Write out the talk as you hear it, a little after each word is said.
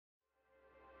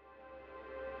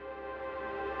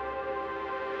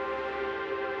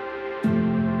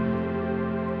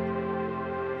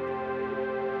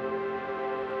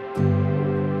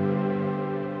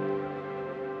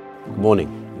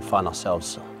Morning. We find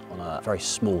ourselves on a very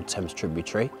small Thames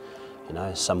tributary, you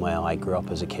know, somewhere I grew up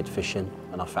as a kid fishing,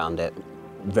 and I found it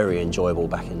very enjoyable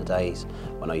back in the days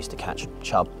when I used to catch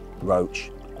chub, roach,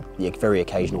 the very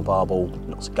occasional barbel,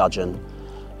 lots of gudgeon,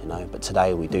 you know, but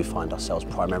today we do find ourselves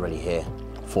primarily here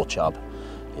for chub.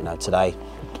 You know, today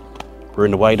we're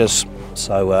in the waders,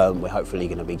 so we're hopefully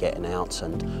going to be getting out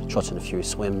and trotting a few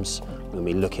swims. We're going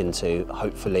to be looking to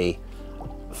hopefully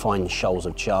find shoals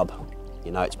of chub. You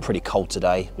know, it's pretty cold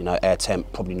today, you know, air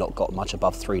temp probably not got much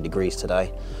above 3 degrees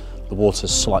today. The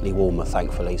water's slightly warmer,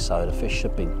 thankfully, so the fish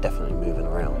should be definitely moving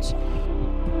around.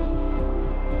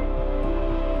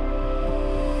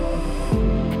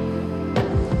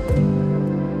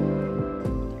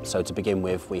 So to begin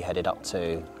with, we headed up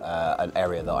to an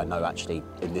area that I know actually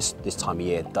in this time of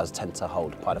year does tend to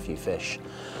hold quite a few fish,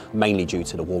 mainly due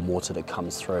to the warm water that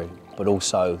comes through, but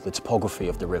also the topography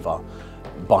of the river.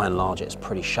 By and large, it's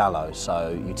pretty shallow, so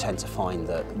you tend to find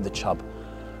that the chub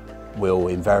will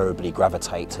invariably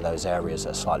gravitate to those areas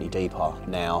that are slightly deeper.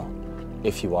 Now,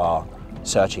 if you are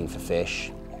searching for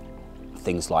fish,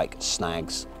 things like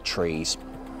snags, trees,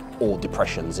 or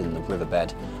depressions in the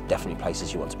riverbed, definitely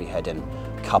places you want to be heading.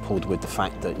 Coupled with the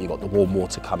fact that you've got the warm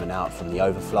water coming out from the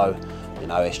overflow, you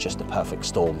know, it's just a perfect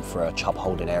storm for a chub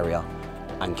holding area,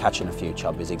 and catching a few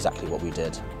chub is exactly what we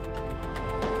did.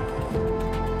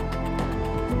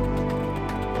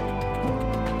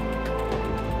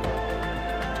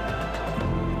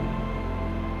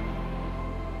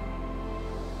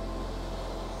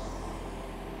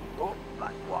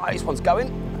 This one's going.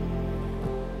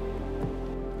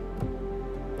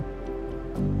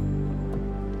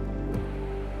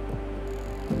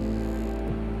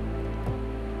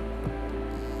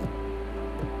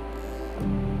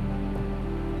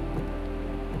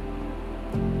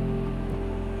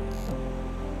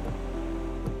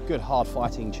 Good hard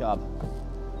fighting chub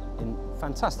in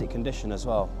fantastic condition as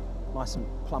well. Nice and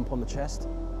plump on the chest. A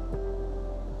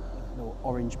little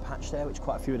orange patch there, which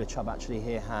quite a few of the chub actually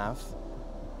here have.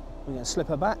 We're going to slip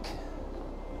her back.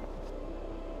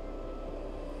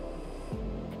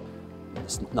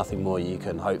 There's nothing more you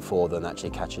can hope for than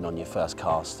actually catching on your first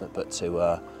cast, but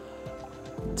to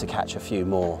catch a few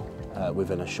more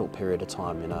within a short period of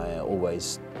time, you know,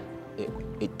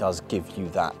 it does give you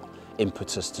that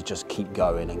impetus to just keep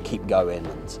going,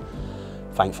 and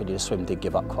thankfully the swim did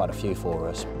give up quite a few for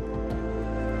us.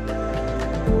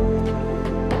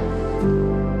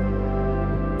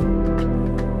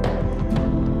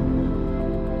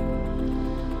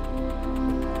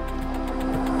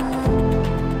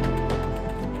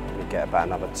 Get about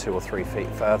another 2 or 3 feet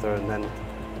further and then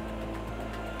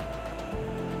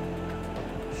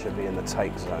should be in the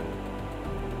take zone.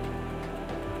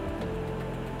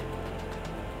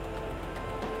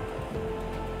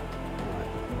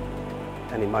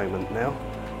 Right. Any moment now.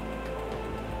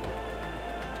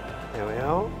 There we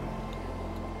are.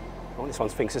 Oh, this one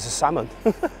thinks it's a salmon.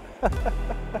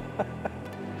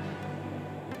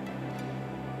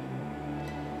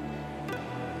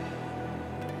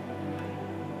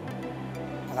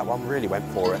 That one really went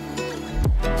for it.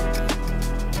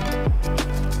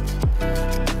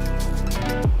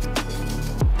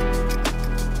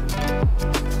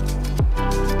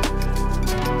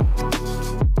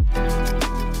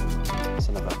 It's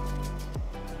another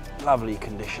lovely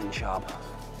condition chub.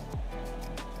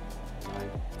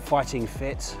 Fighting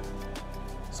fit,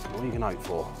 that's all you can hope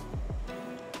for.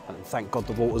 And thank God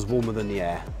the water's warmer than the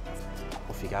air.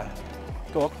 Off you go.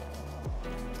 Go on.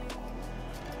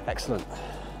 Excellent.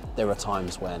 There are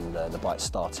times when the bite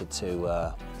started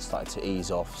to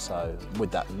ease off, so with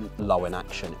that low in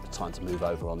action, it was time to move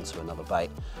over onto another bait.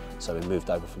 So we moved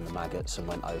over from the maggots and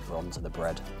went over onto the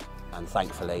bread. And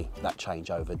thankfully, that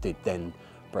changeover did then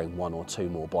bring 1 or 2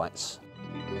 more bites.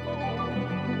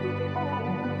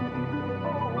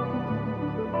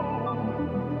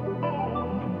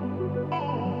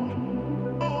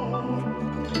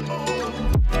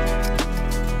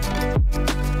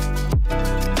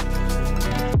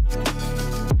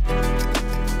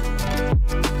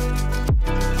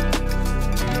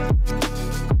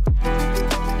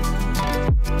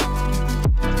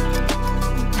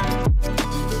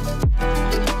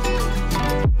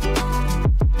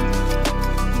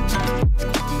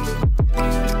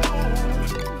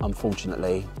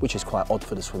 Unfortunately, which is quite odd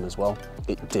for the swim as well,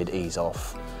 it did ease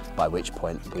off, by which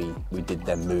point we did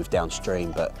then move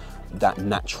downstream, but that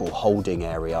natural holding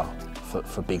area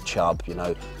for big chub, you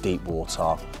know, deep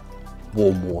water,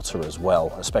 warm water as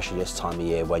well, especially this time of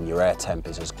year when your air temp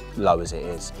is as low as it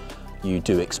is, you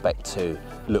do expect to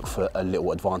look for a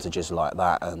little advantages like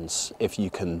that. And if you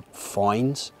can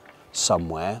find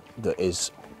somewhere that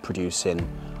is producing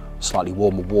slightly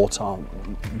warmer water,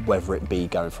 whether it be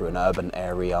going through an urban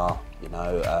area, you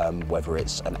know, whether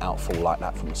it's an outfall like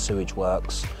that from the sewage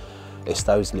works. It's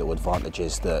those little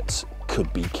advantages that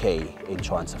could be key in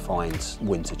trying to find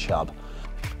winter chub.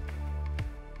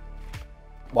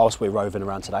 Whilst we're roving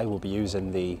around today, we'll be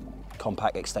using the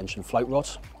compact extension float rod.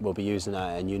 We'll be using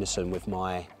that in unison with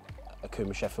my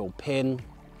Akuma Sheffield pin,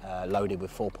 loaded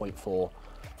with 4.4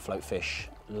 floatfish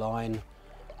line,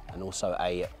 and also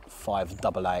a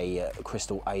 5AA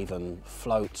crystal Avon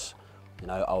float. You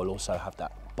know, I will also have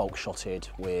that bulk shotted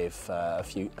with a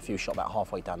few shot about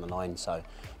halfway down the line, so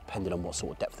depending on what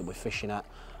sort of depth that we're fishing at,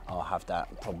 I'll have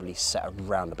that probably set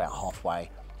around about halfway,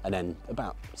 and then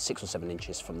about 6 or 7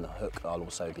 inches from the hook I'll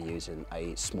also be using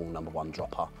a small #1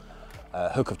 dropper.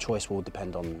 Hook of choice will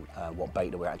depend on what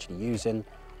bait that we're actually using,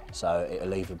 so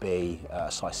it'll either be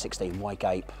a size 16 white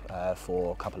gape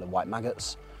for a couple of white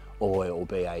maggots, or it will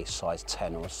be a size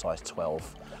 10 or a size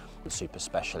 12 super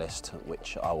specialist,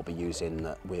 which I will be using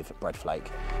with bread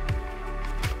flake.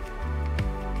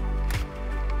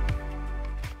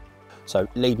 So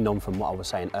leading on from what I was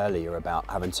saying earlier about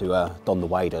having to don the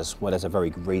waders, well, there's a very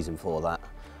good reason for that.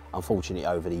 Unfortunately,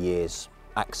 over the years,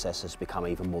 access has become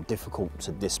even more difficult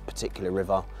to this particular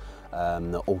river.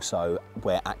 Also,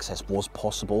 where access was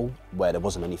possible, where there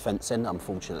wasn't any fencing,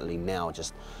 unfortunately now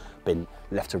just been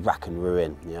left to rack and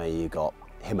ruin. You know, you've got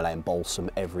Himalayan balsam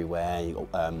everywhere,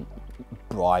 you've got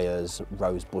briars,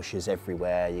 rose bushes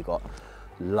everywhere, you've got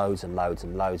loads and loads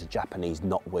and loads of Japanese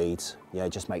knotweed. You know, it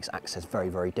just makes access very,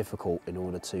 very difficult in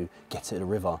order to get to the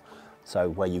river. So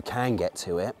where you can get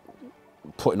to it,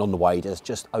 putting on the waders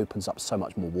just opens up so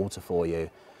much more water for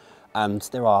you. And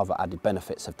there are other added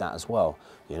benefits of that as well.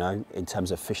 You know, in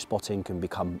terms of fish spotting can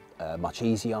become much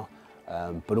easier,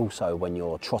 but also when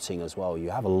you're trotting as well, you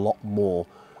have a lot more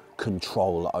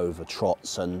control over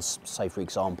trots. And say, for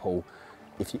example,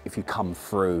 if you come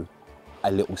through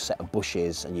a little set of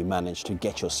bushes and you manage to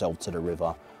get yourself to the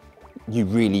river, you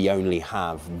really only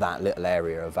have that little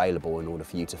area available in order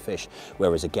for you to fish.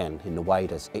 Whereas again, in the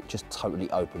waders, it just totally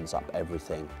opens up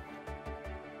everything.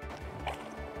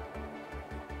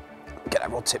 Get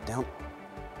that rod tip down.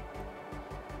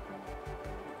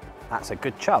 That's a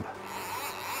good chub.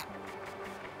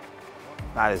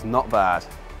 That is not bad.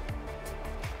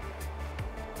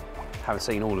 Haven't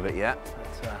seen all of it yet,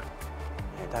 but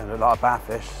it don't look like a bad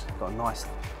fish. It's got a nice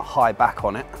high back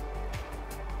on it.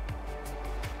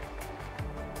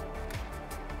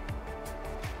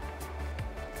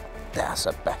 That's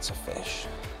a better fish.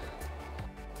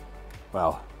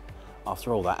 Well,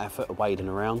 after all that effort of wading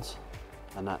around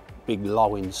and that big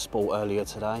lowing sport earlier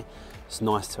today, it's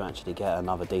nice to actually get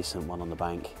another decent one on the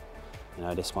bank. You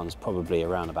know, this one's probably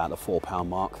around about the 4 pound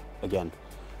mark. Again,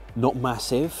 not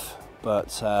massive,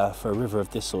 but for a river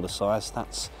of this sort of size,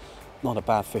 that's not a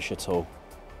bad fish at all.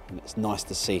 And it's nice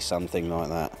to see something like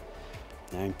that,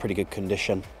 you know, in pretty good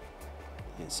condition.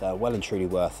 It's well and truly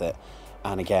worth it.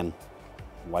 And again,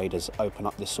 waders open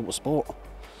up this sort of sport.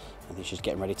 I think she's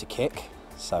getting ready to kick,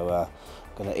 so I'm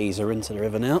going to ease her into the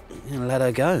river now and let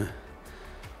her go.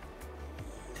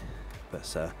 But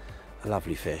it's a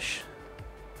lovely fish,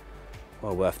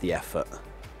 well worth the effort.